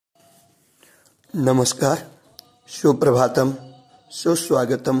નમસ્કાર, સુપ્રભાતમ,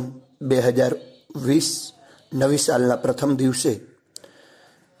 સુસ્વાગતમ. 2020 નવી સાલના પ્રથમ દિવસે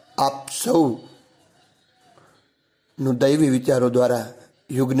આપ સૌનું દૈવી વિચારો દ્વારા,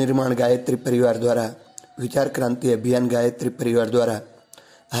 યુગ નિર્માણ ગાયત્રી પરિવાર દ્વારા, વિચાર ક્રાંતિ અભિયાન ગાયત્રી પરિવાર દ્વારા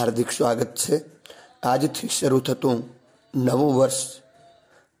હાર્દિક સ્વાગત છે. આજથી શરૂ થતું નવું વર્ષ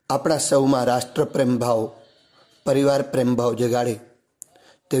આપણા સૌમાં રાષ્ટ્ર પ્રેમ ભાવ, પરિવાર પ્રેમ ભાવ જગાડે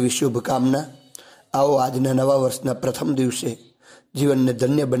તેવી શુભકામના. આવો આજના નવા વર્ષના પ્રથમ દિવસે જીવનને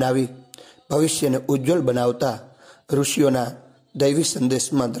ધન્ય બનાવી ભવિષ્યને ઉજ્જવળ બનાવતા ઋષિઓના દૈવી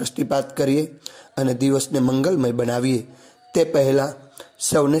સંદેશમાં દ્રષ્ટિપાત કરીએ અને દિવસને મંગલમય બનાવીએ. તે પહેલાં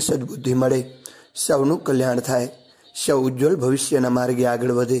સૌને સદબુદ્ધિ મળે, સૌનું કલ્યાણ થાય, સૌ ઉજ્જવળ ભવિષ્યના માર્ગે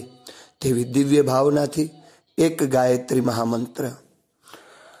આગળ વધે તેવી દિવ્ય ભાવનાથી એક ગાયત્રી મહામંત્ર.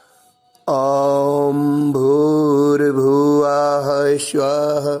 ઓમ ભૂર્ભુવઃ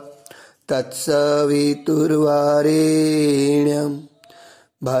સ્વઃ તત્સવિતુર્વરેણ્યં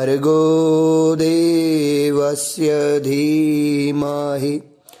ભર્ગો દેવસ્ય ધીમહિ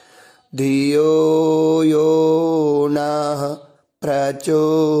ધિયો યો નઃ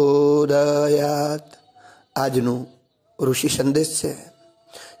પ્રચોદયાત. આજનું ઋષિ સંદેશ છે,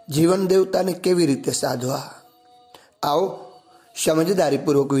 જીવન દેવતાને કેવી રીતે સાધવા. આવો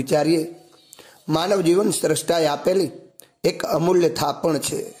સમજદારીપૂર્વક વિચારીએ. માનવ જીવન સ્રષ્ટાએ આપેલી એક અમૂલ્ય થાપણ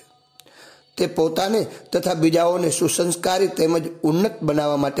છે. તે પોતાને તથા બીજાઓને સુસંસ્કારી તેમજ ઉન્નત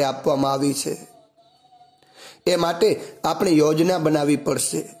બનાવવા માટે આપવામાં આવી છે. એ માટે આપણે યોજના બનાવવી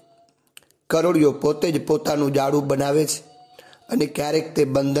પડશે. કરોડિયો પોતે જ પોતાનું જાડું બનાવે છે અને ક્યારેક તે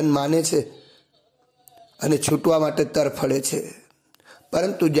બંધન માને છે અને છૂટવા માટે તરફડે છે.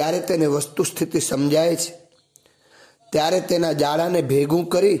 પરંતુ જ્યારે તેને વસ્તુ સ્થિતિ સમજાય છે ત્યારે તેના જાડાને ભેગું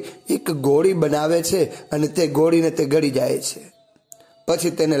કરી એક ગોળી બનાવે છે અને તે ગોળીને તે ગળી જાય છે.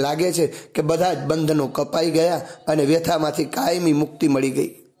 પછી તેને લાગે છે કે બધા જ બંધનો કપાઈ ગયા અને વ્યથામાંથી કાયમી મુક્તિ મળી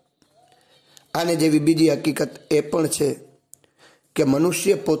ગઈ. આને જેવી બીજી હકીકત એ પણ છે કે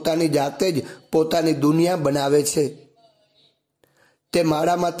મનુષ્ય પોતાની જાતે જ પોતાની દુનિયા બનાવે છે. તે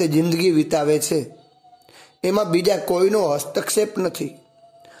માળામાં તે જિંદગી વિતાવે છે. એમાં બીજા કોઈનો હસ્તક્ષેપ નથી.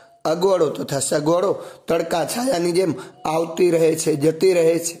 અગવડો તથા સગવડો તડકા છાયાની જેમ આવતી રહે છે, જતી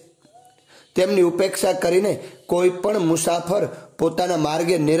રહે છે. તેમની ઉપેક્ષા કરીને કોઈ પણ મુસાફર પોતાના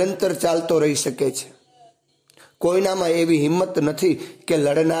માર્ગે નિરંતર ચાલતો રહી શકે છે. કોઈનામાં એવી હિંમત નથી કે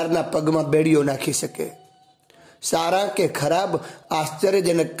લડનારના પગમાં બેડીઓ નાખી શકે. સારા કે ખરાબ,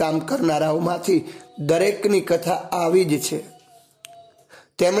 આશ્ચર્યજનક કામ કરનારાઓમાંથી દરેકની કથા આવી જ છે.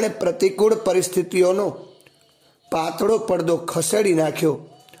 તેમણે પ્રતિકૂળ પરિસ્થિતિઓનો પાતળો પડદો ખસેડી નાખ્યો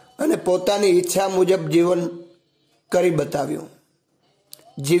અને પોતાની ઈચ્છા મુજબ જીવન કરી બતાવ્યું,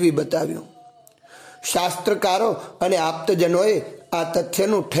 જીવી બતાવ્યું. શાસ્ત્રકારો અને આપ્તજનોએ આ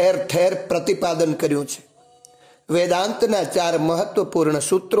તથ્યનું ઠેર ઠેર પ્રતિપાદન કર્યું છે. વેદાંતના 4 મહત્વપૂર્ણ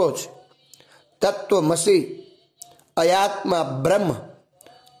સૂત્રો છે: તત્વમસી, અયાત્મા બ્રહ્મ,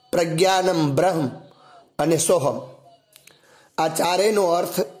 પ્રજ્ઞાનમ બ્રહ્મ અને સોહમ. આ ચારેયનો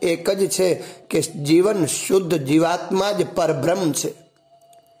અર્થ એક જ છે કે જીવન શુદ્ધ જીવાત્મા જ પરબ્રહ્મ છે.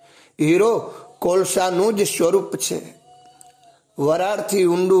 હીરો કોલસાનું જ સ્વરૂપ છે. વરાળથી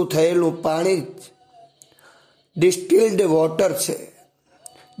ઊંડું થયેલું પાણી ડિસ્ટિલ્ડ વોટર છે,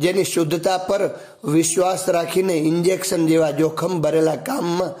 જેની શુદ્ધતા પર વિશ્વાસ રાખીને ઇન્જેક્શન જેવા જોખમ ભરેલા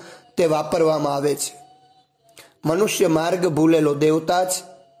કામમાં તે વાપરવામાં આવે છે. મનુષ્ય માર્ગ ભૂલેલો દેવતા છે.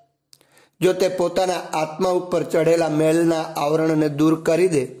 જો તે પોતાના આત્મા ઉપર ચઢેલા મેલના આવરણને દૂર કરી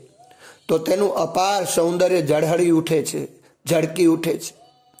દે તો તેનું અપાર સૌંદર્ય ઝળકી ઉઠે છે.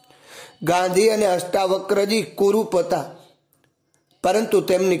 ગાંધી અને અષ્ટાવક્રજી કુરૂપ હતા, પરંતુ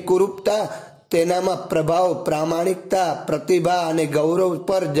તેમની કુરૂપતા તેનામાં પ્રભાવ, પ્રામાણિકતા, પ્રતિભા અને ગૌરવ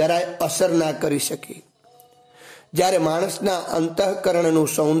પર જરાય અસર ના કરી શકી. જ્યારે માણસના અંતઃકરણનું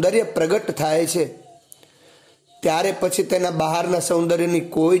સૌંદર્ય પ્રગટ થાય છે ત્યારે પછી તેના બહારના સૌંદર્યની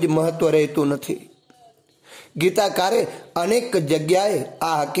કોઈ જ મહત્વ રહેતું નથી. ગીતાકારે અનેક જગ્યાએ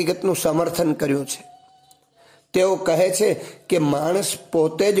આ હકીકતનું સમર્થન કર્યું છે. તેઓ કહે છે કે માણસ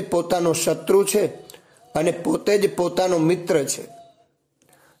પોતે જ પોતાનો શત્રુ છે અને પોતે જ પોતાનો મિત્ર છે.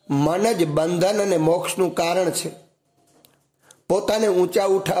 મન જ બંધન અને મોક્ષનું કારણ છે. પોતાને ઊંચા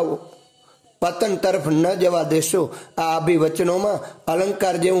ઉઠાવો, પતન તરફ ન જવા દેશો. આ અભિવચનોમાં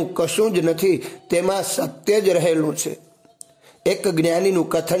અલંકાર જેવું કશું જ નથી, તેમાં સત્ય જ રહેલું છે. એક જ્ઞાનીનું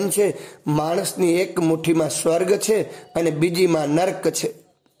કથન છે, માણસની એક મુઠ્ઠીમાં સ્વર્ગ છે અને બીજીમાં નર્ક છે.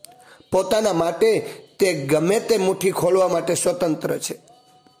 પોતાના માટે તે ગમે તે મુઠ્ઠી ખોલવા માટે સ્વતંત્ર છે.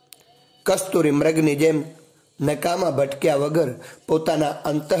 કસ્તુરી મૃગની જેમ નકામાં ભટક્યા વગર પોતાના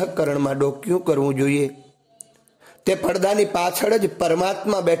અંતઃકરણમાં ડોક્યું કરવું જોઈએ. તે પડદાની પાછળ જ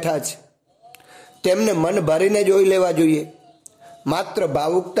પરમાત્મા બેઠા છે. તેમને મન ભરીને જોઈ લેવા જોઈએ. માત્ર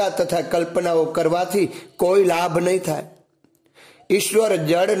ભાવુકતા તથા કલ્પનાઓ કરવાથી કોઈ લાભ નહીં થાય. ઈશ્વર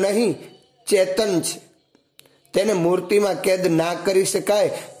જડ નહીં, ચેતન છે. તેને મૂર્તિમાં કેદ ના કરી શકાય.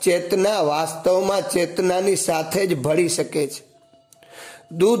 ચેતના વાસ્તવમાં ચેતનાની સાથે જ ભળી શકે છે.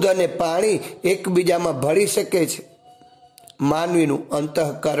 દૂધ અને પાણી એકબીજામાં ભળી શકે છે. માનવીનું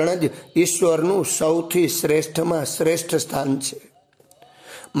અંતઃકરણ જ ઈશ્વરનું સૌથી શ્રેષ્ઠમાં શ્રેષ્ઠ સ્થાન છે.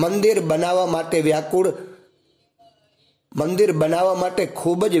 મંદિર બનાવવા માટે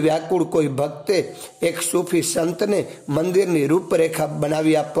ખૂબ જ વ્યાકુળ કોઈ ભક્તે એક સૂફી સંતને મંદિરની રૂપરેખા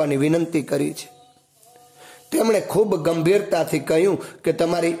બનાવી આપવાની વિનંતી કરી છે. તેમણે ખૂબ ગંભીરતાથી કહ્યું કે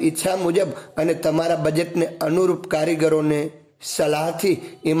તમારી ઈચ્છા મુજબ અને તમારા બજેટને અનુરૂપ કારીગરોને સલાહથી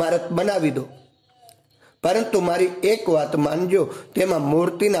ઇમારત બનાવી દો, પરંતુ મારી એક વાત માનજો, તેમાં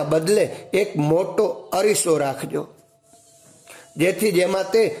મૂર્તિના બદલે એક મોટો અરીસો રાખજો, જેથી જેમાં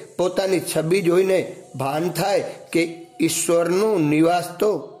તે પોતાની છબી જોઈને ભાન થાય કે ઈશ્વરનું નિવાસ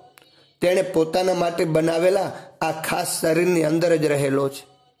તો તેણે પોતાના માટે બનાવેલા આ ખાસ શરીરની અંદર જ રહેલો છે.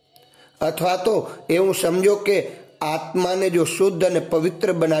 અથવા તો એવું સમજો કે આત્માને જો શુદ્ધ અને પવિત્ર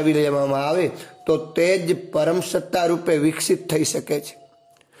બનાવી લેવામાં આવે તો તે જ પરમ સત્તા રૂપે વિકસિત થઈ શકે છે.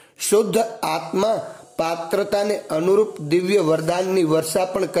 શુદ્ધ આત્મા પાત્રતાને અનુરૂપ દિવ્ય વરદાનની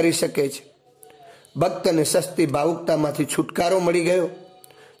વર્ષા પણ કરી શકે છે. ભક્તને સસ્તી ભાવુકતામાંથી છુટકારો મળી ગયો.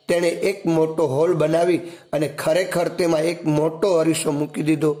 તેણે એક મોટો હોલ બનાવી અને ખરેખર તેમાં એક મોટો અરીસો મૂકી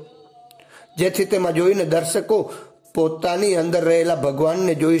દીધો, જેથી તેમાં જોઈને દર્શકો પોતાની અંદર રહેલા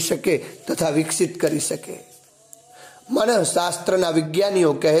ભગવાનને જોઈ શકે તથા વિકસિત કરી શકે. મનઃશાસ્ત્રના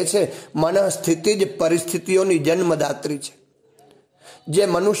વિજ્ઞાનીઓ કહે છે, મનઃસ્થિતિ જ પરિસ્થિતિઓની જન્મદાત્રી છે. જે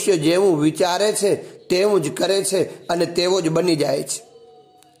મનુષ્ય જેવું વિચારે છે તેવું જ કરે છે અને તેવો જ બની જાય છે.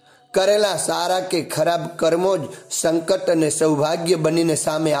 કરેલા સારા કે ખરાબ કર્મો જ સંકટ અને સૌભાગ્ય બનીને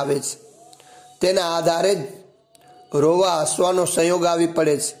સામે આવે છે. તેના આધારે જ રોવા હસવાનો સંયોગ આવી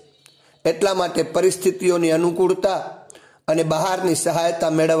પડે છે. એટલા માટે પરિસ્થિતિઓની અનુકૂળતા અને બહારની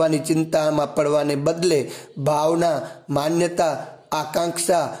સહાયતા મેળવવાની ચિંતામાં પડવાને બદલે ભાવના, માન્યતા,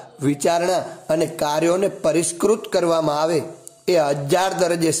 આકાંક્ષા, વિચારણા અને કાર્યોને પરિષ્કૃત કરવામાં આવે એ 1000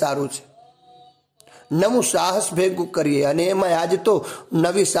 દરજ્જે સારું છે. નવું સાહસ ભેગું કરીએ, અને એમાં આજ તો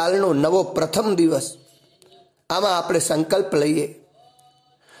નવી સાલનો નવો પ્રથમ દિવસ. આમાં આપણે સંકલ્પ લઈએ.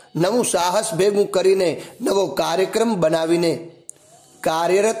 નવું સાહસ ભેગું કરીને નવો કાર્યક્રમ બનાવીને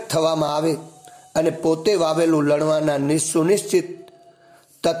કાર્યરત થવામાં આવે અને પોતે વાવેલું લણવાના સુનિશ્ચિત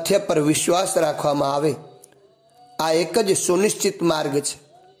તથ્ય પર વિશ્વાસ રાખવામાં આવે. આ એક જ સુનિશ્ચિત માર્ગ છે.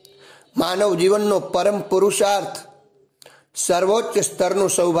 માનવ જીવનનો પરમ પુરુષાર્થ, સર્વોચ્ચ સ્તરનું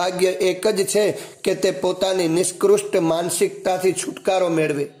સૌભાગ્ય એક જ છે કે તે પોતાની નિષ્કૃષ્ટ માનસિકતાથી છુટકારો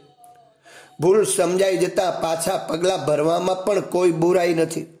મેળવે. ભૂલ સમજાઈ જતા પાછા પગલાં ભરવામાં પણ કોઈ બુરાઈ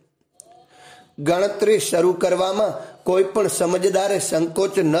નથી. ગણતરી શરૂ કરવામાં કોઈ પણ સમજદારે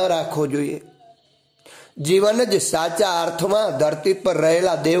સંકોચ ન રાખવો જોઈએ. જીવન જ સાચા અર્થમાં ધરતી પર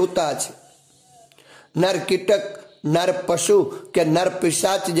રહેલા દેવતા છે. નર કીટક, નર પશુ કે નર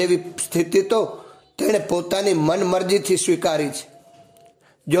પિશાચ જેવી સ્થિતિ તો તેણે પોતાની મનમરજીથી સ્વીકારી છે.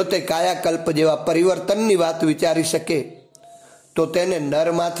 જો તે કાયાકલ્પ જેવા પરિવર્તનની વાત વિચારી શકે તો તેને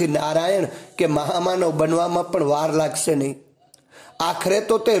નરમાંથી નારાયણ કે મહામાનવ બનવામાં પણ વાર લાગશે નહીં. આખરે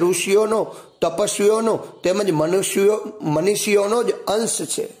તો તે ઋષિઓનો, તપસ્વીઓનો તેમજ મનીષીઓનો જ અંશ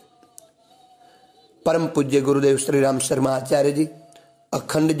છે. પરમ પૂજ્ય ગુરુદેવ શ્રી રામ શર્મા આચાર્યજી,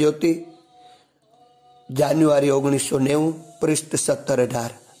 અખંડ જ્યોતિ, જાન્યુઆરી 1990, પૃષ્ઠ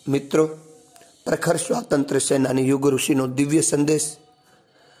 17-18. મિત્રો, પ્રખર સ્વાતંત્ર્ય સેનાની યુગ ઋષિનો દિવ્ય સંદેશ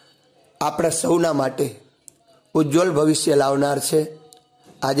આપણા સૌના માટે ઉજ્જવલ ભવિષ્ય લાવનાર છે.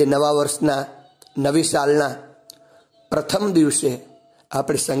 આજે નવા વર્ષના, નવી સાલના પ્રથમ દિવસે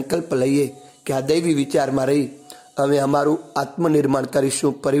આપણે સંકલ્પ લઈએ કે આ દૈવી વિચારમાં રહી અમે અમારું આત્મનિર્માણ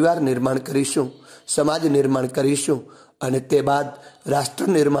કરીશું, પરિવાર નિર્માણ કરીશું, સમાજ નિર્માણ કરીશું અને તે બાદ રાષ્ટ્ર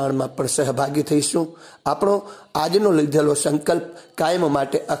નિર્માણમાં પણ સહભાગી થઈશું. આપણો આજનો લીધેલો સંકલ્પ કાયમ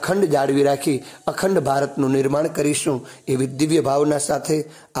માટે અખંડ જાળવી રાખી અખંડ ભારતનું નિર્માણ કરીશું. એવી દિવ્ય ભાવના સાથે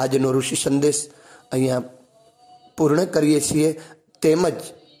આજનો ઋષિ સંદેશ અહીંયા પૂર્ણ કરીએ છીએ. તેમજ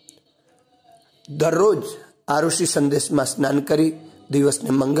દરરોજ આ ઋષિ સંદેશમાં સ્નાન કરી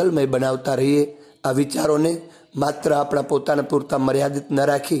દિવસને મંગલમય બનાવતા રહીએ. આ વિચારોને માત્ર આપણા પોતાના પૂરતા મર્યાદિત ન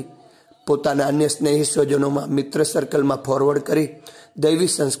રાખી પોતાના અન્ય સ્નેહી સ્વજનોમાં, મિત્ર સર્કલમાં ફોરવર્ડ કરી દૈવી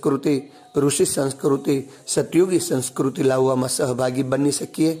સંસ્કૃતિ, ઋષિ સંસ્કૃતિ, સતયુગી સંસ્કૃતિ લાવવામાં સહભાગી બની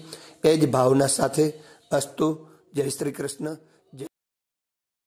શકીએ. એ જ ભાવના સાથે અસ્તુ. જય શ્રી કૃષ્ણ.